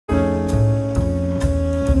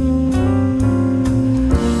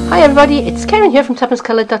Hi everybody, it's Keren here from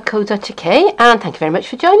tuppencecoloured.co.uk and thank you very much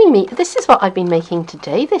for joining me. This is what I've been making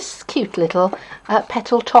today, this cute little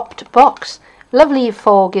petal topped box. Lovely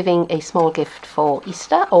for giving a small gift for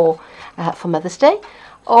Easter or for Mother's Day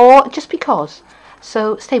or just because.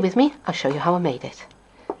 So stay with me, I'll show you how I made it.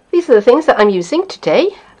 These are the things that I'm using today.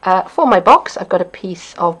 For my box I've got a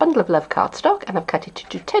piece of Bundle of Love cardstock and I've cut it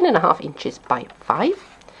to 10.5 inches by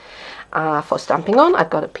 5. For stamping on I've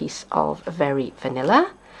got a piece of Very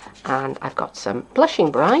Vanilla. And I've got some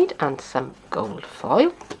Blushing Bride and some gold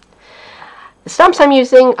foil. The stamps I'm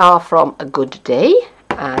using are from A Good Day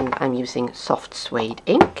and I'm using soft suede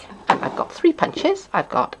ink, and I've got 3 punches. I've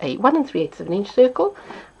got a 1 3/8 of an inch circle,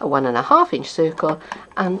 a 1.5 inch circle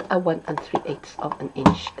and a 1 3/8 of an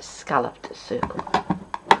inch scalloped circle.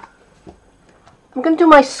 I'm going to do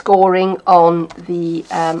my scoring on the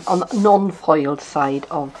non-foiled side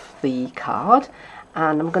of the card,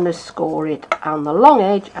 and I'm going to score it on the long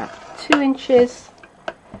edge at 2 inches,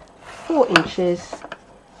 4 inches,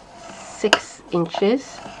 6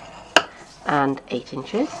 inches and 8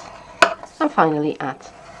 inches, and finally at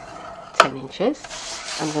 10 inches.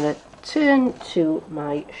 I'm going to turn to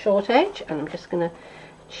my short edge and I'm just going to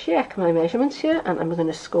check my measurements here, and I'm going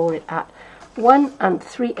to score it at 1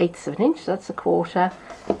 3/8 of an inch, so that's a quarter,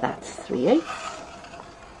 that's 3/8.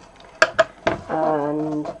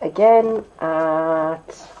 And again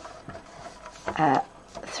at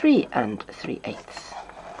 3 3/8.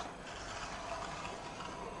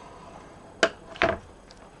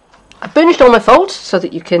 I've burnished all my folds so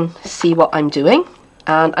that you can see what I'm doing,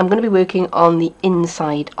 and I'm going to be working on the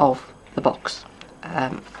inside of the box.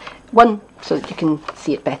 One, so that you can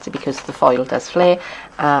see it better because the foil does flare,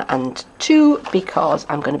 and 2, because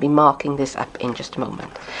I'm going to be marking this up in just a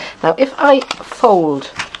moment. Now if I fold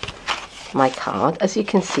my card, as you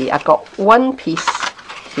can see I've got one piece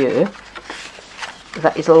here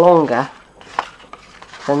that is longer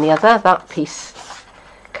than the other. That piece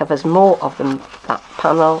covers more of that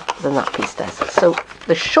panel than that piece does. So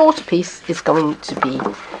the shorter piece is going to be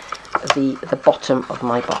the bottom of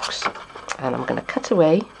my box, and I'm going to cut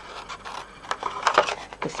away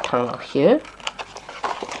this panel here.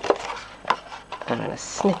 I'm going to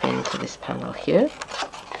snip into this panel here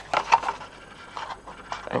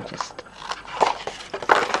and just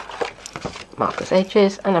mark those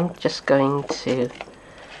edges, and I'm just going to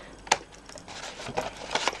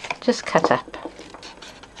just cut a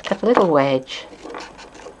little wedge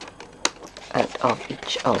out of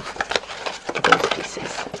each of those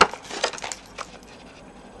pieces.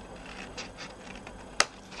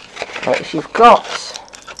 Now if you've got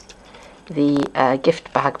the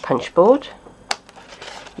gift bag punch board,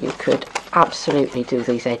 you could absolutely do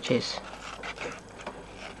these edges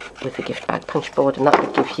with the gift bag punch board, and that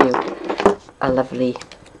would give you a lovely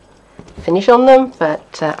finish on them,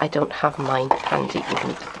 but I don't have mine handy with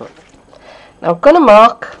me. Now I'm going to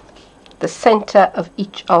mark the centre of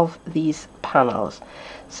each of these panels,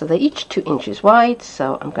 so they're each 2 inches wide,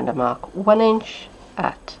 so I'm going to mark 1 inch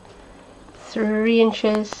at 3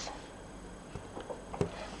 inches,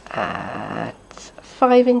 at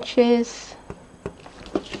 5 inches,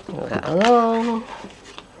 move that along,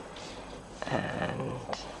 and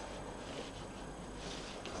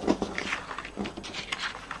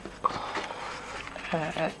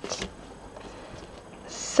at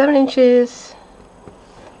 7 inches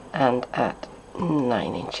and at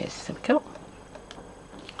 9 inches. There we go.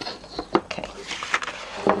 Okay.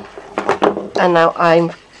 And now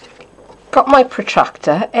I've got my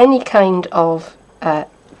protractor. Any kind of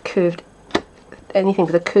curved, anything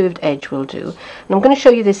with a curved edge will do. And I'm going to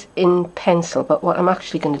show you this in pencil, but what I'm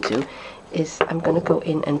actually going to do is I'm going to go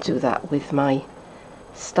in and do that with my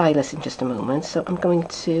stylus in just a moment. So I'm going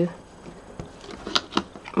to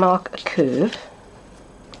mark a curve.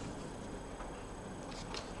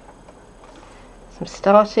 So I'm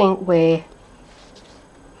starting where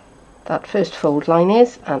that first fold line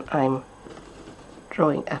is, and I'm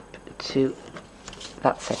drawing up to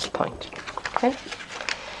that centre point. Okay,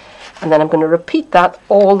 and then I'm going to repeat that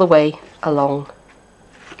all the way along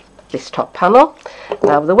this top panel.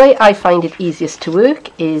 Now the way I find it easiest to work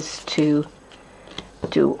is to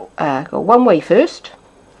go one way first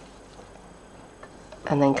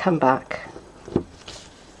and then come back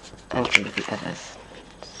and do the others.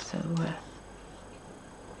 So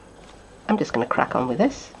I'm just going to crack on with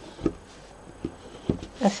this.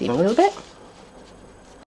 Let's see in a little bit.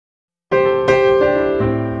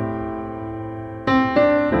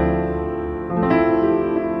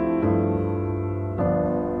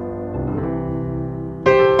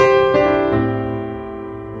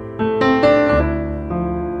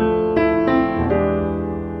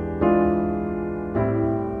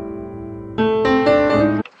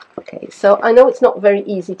 So I know it's not very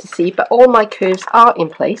easy to see, but all my curves are in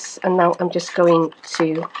place, and now I'm just going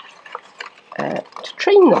to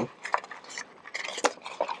train them.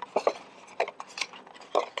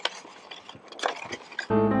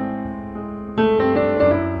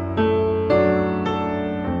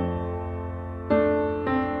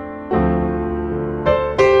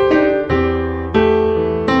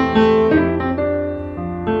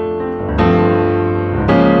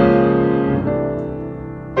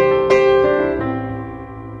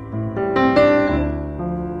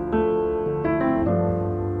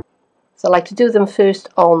 So I like to do them first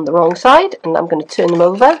on the wrong side, and I'm going to turn them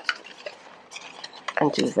over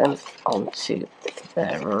and do them onto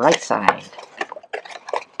the right side.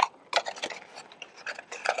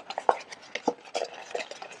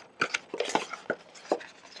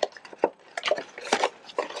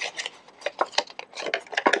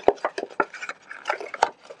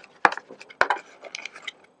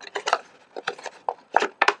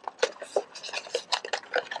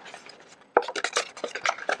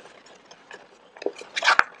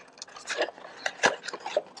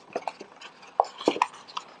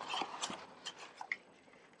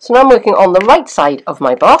 So now I'm working on the right side of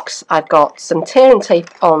my box. I've got some tear and tape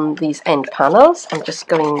on these end panels. I'm just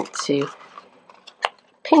going to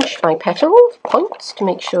pinch my petal points to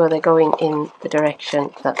make sure they're going in the direction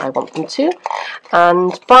that I want them to.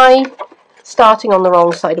 And by starting on the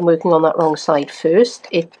wrong side and working on that wrong side first,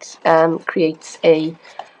 it creates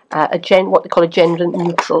what they call a gender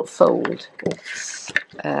neutral fold.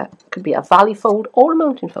 It could be a valley fold or a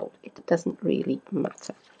mountain fold. It doesn't really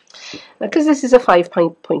matter. Now, because this is a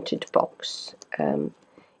 5-pointed box,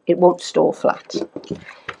 it won't store flat.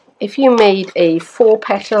 If you made a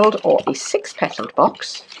 4-petaled or a 6-petaled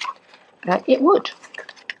box, it would.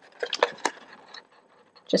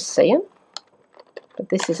 Just saying. But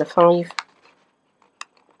this is a 5-pointed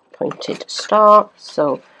star,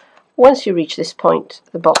 so once you reach this point,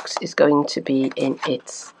 the box is going to be in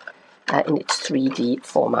its 3D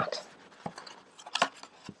format.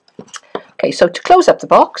 Okay, so to close up the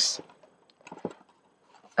box,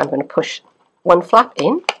 I'm going to push one flap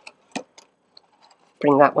in,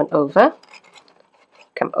 bring that one over,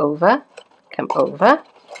 come over,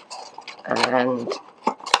 and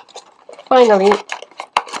finally,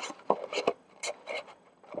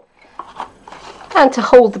 and to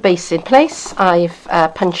hold the base in place, I've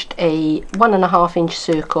punched a 1.5-inch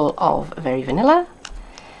circle of Very Vanilla,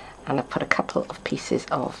 and I've put a couple of pieces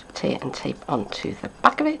of tear and tape onto the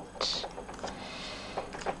back of it.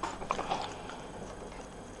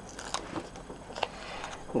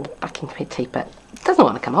 And the backing paper doesn't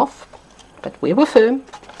want to come off, but we were firm.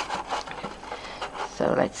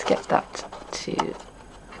 So let's get that to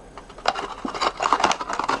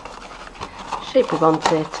shape we want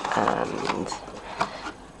it, and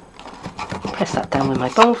press that down with my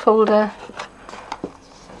bone folder.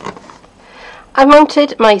 I've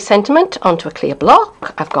mounted my sentiment onto a clear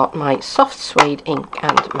block. I've got my soft suede ink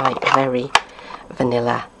and my Very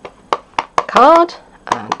Vanilla card,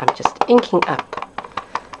 and I'm just inking up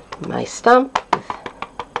my stamp,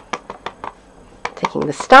 taking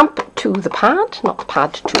the stamp to the pad, not the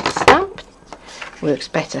pad to the stamp. Works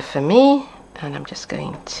better for me, and I'm just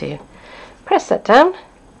going to press that down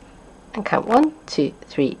and count 1, 2,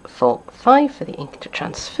 3, 4, 5 for the ink to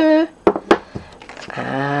transfer.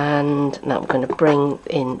 And now I'm going to bring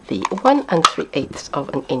in the 1 3/8 of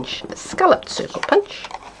an inch scalloped circle punch.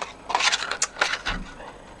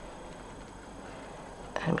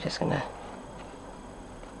 I'm just going to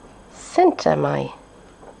center my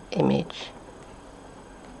image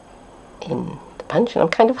in the punch, and I'm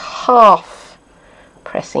kind of half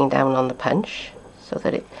pressing down on the punch so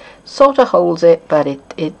that it sort of holds it, but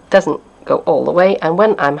it doesn't go all the way. And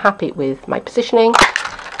when I'm happy with my positioning,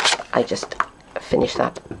 I just finish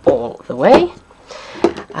that all the way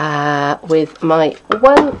with my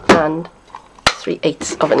 1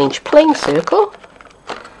 3/8 of an inch plain circle.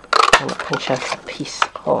 I'm going to punch out a piece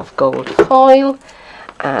of gold foil,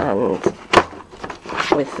 and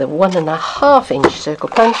with the 1.5-inch circle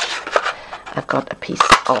punch, I've got a piece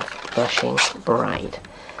of Blushing Bride.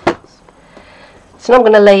 So now I'm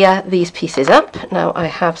going to layer these pieces up. Now I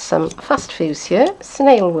have some fast fuse here.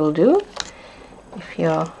 Snail will do if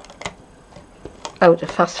you're out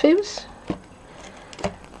of fast fuse,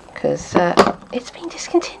 because it's been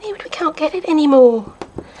discontinued. We can't get it anymore,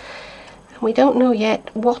 and we don't know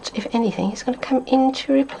yet what, if anything, is going to come in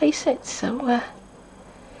to replace it. So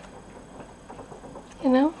you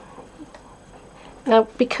know, now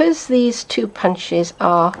because these two punches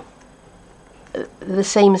are the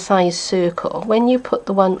same size circle, when you put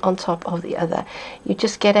the one on top of the other, you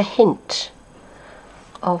just get a hint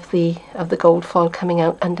of the gold foil coming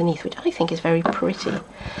out underneath, which I think is very pretty.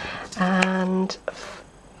 And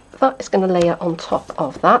that is going to layer on top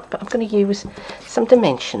of that, but I'm going to use some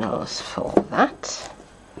dimensionals for that.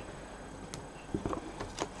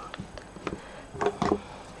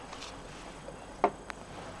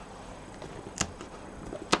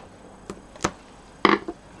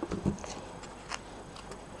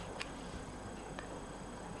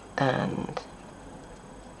 And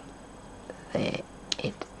there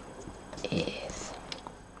it is.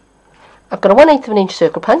 I've got a 1/8 of an inch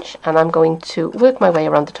circle punch, and I'm going to work my way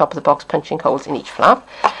around the top of the box, punching holes in each flap.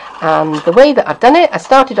 And the way that I've done it, I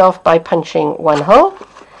started off by punching one hole,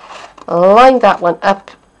 lined that one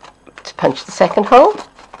up to punch the second hole,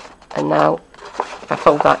 and now if I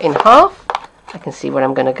fold that in half, I can see where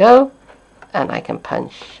I'm going to go, and I can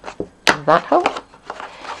punch that hole.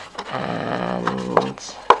 And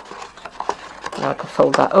now I can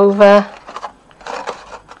fold that over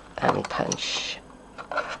and punch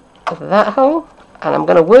that hole, and I'm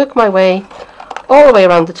going to work my way all the way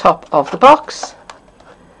around the top of the box,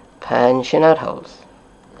 punching out holes.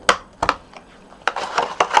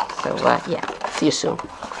 So yeah, see you soon.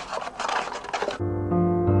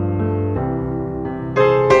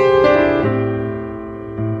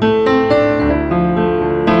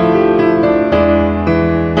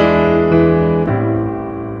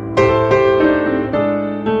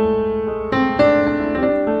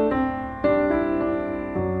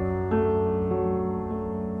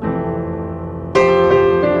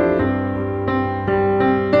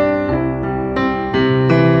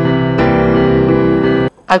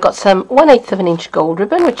 I've got some 1/8 of an inch gold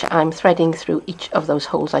ribbon, which I'm threading through each of those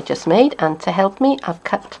holes I just made, and to help me, I've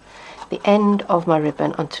cut the end of my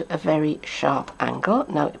ribbon onto a very sharp angle.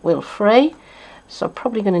 Now it will fray, so I'm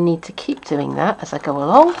probably going to need to keep doing that as I go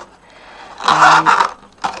along.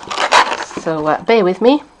 So bear with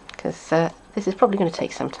me, because this is probably going to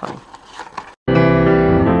take some time.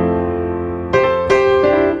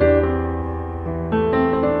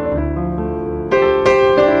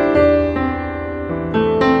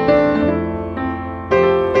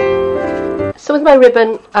 So with my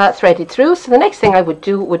ribbon threaded through, so the next thing I would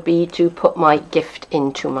do would be to put my gift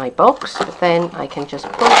into my box, but then I can just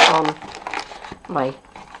pull on my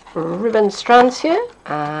ribbon strands here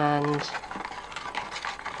and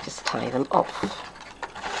just tie them off.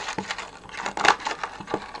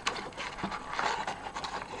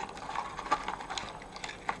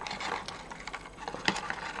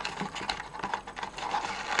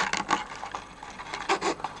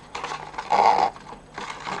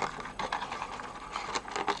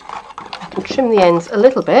 Trim the ends a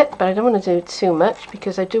little bit, but I don't want to do too much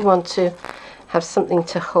because I do want to have something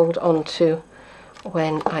to hold on to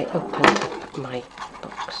when I open up my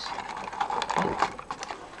box.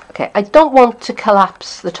 Okay, I don't want to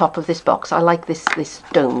collapse the top of this box. I like this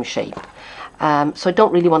dome shape, so I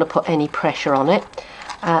don't really want to put any pressure on it.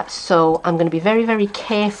 So I'm going to be very, very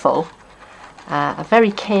careful,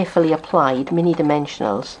 very carefully applied mini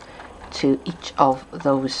dimensionals to each of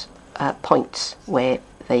those points where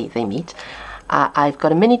they meet. I've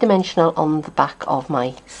got a mini dimensional on the back of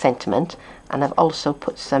my sentiment, and I've also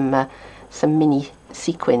put some mini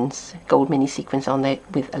sequins, gold mini sequins on there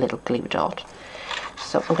with a little glue dot.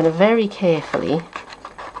 So I'm going to very carefully,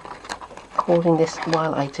 holding this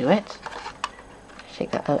while I do it,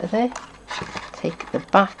 shake that out of there, take the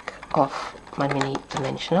back off my mini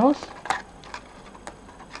dimensionals,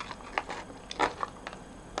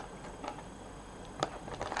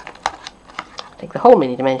 take the whole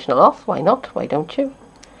mini dimensional off, why not, why don't you,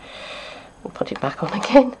 and put it back on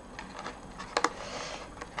again.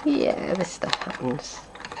 Yeah, this stuff happens.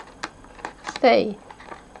 Stay.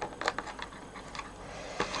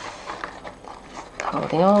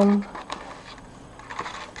 Holding on,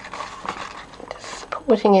 just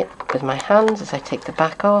supporting it with my hands as I take the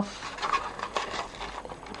back off,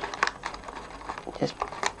 just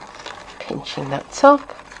pinching that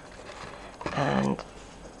top, and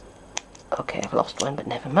okay, I've lost one, but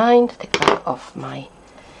never mind. Take that off my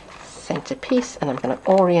centerpiece, and I'm going to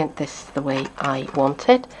orient this the way I want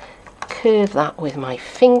it. Curve that with my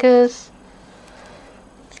fingers,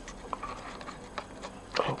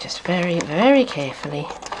 and just very, very carefully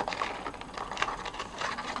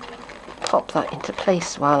pop that into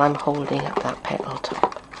place while I'm holding up that petal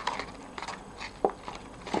top.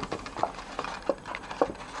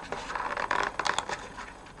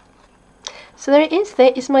 So there it is,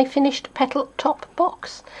 there is my finished petal top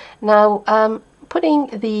box. Now putting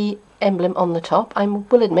the emblem on the top, I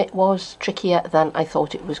will admit, was trickier than I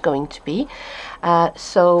thought it was going to be.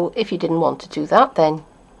 So if you didn't want to do that, then,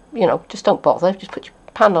 you know, just don't bother, just put your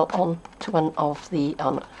panel onto one of the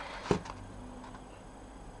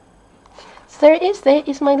so there it is. There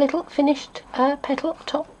is my little finished petal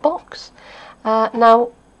top box. Now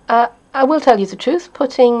I will tell you the truth,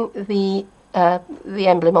 putting the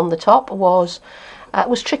emblem on the top was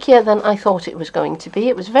trickier than I thought it was going to be.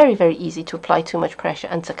 It was very, very easy to apply too much pressure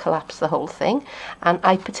and to collapse the whole thing, and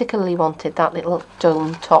I particularly wanted that little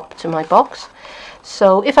dome top to my box.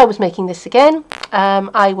 So if I was making this again,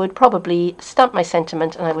 I would probably stamp my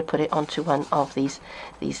sentiment and I would put it onto one of these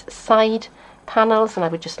side panels, and I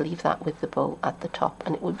would just leave that with the bow at the top,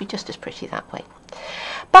 and it would be just as pretty that way.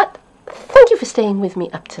 But thank you for staying with me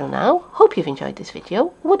up till now. Hope you've enjoyed this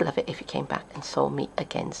video. Would love it if you came back and saw me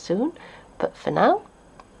again soon. But for now,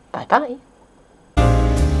 bye bye.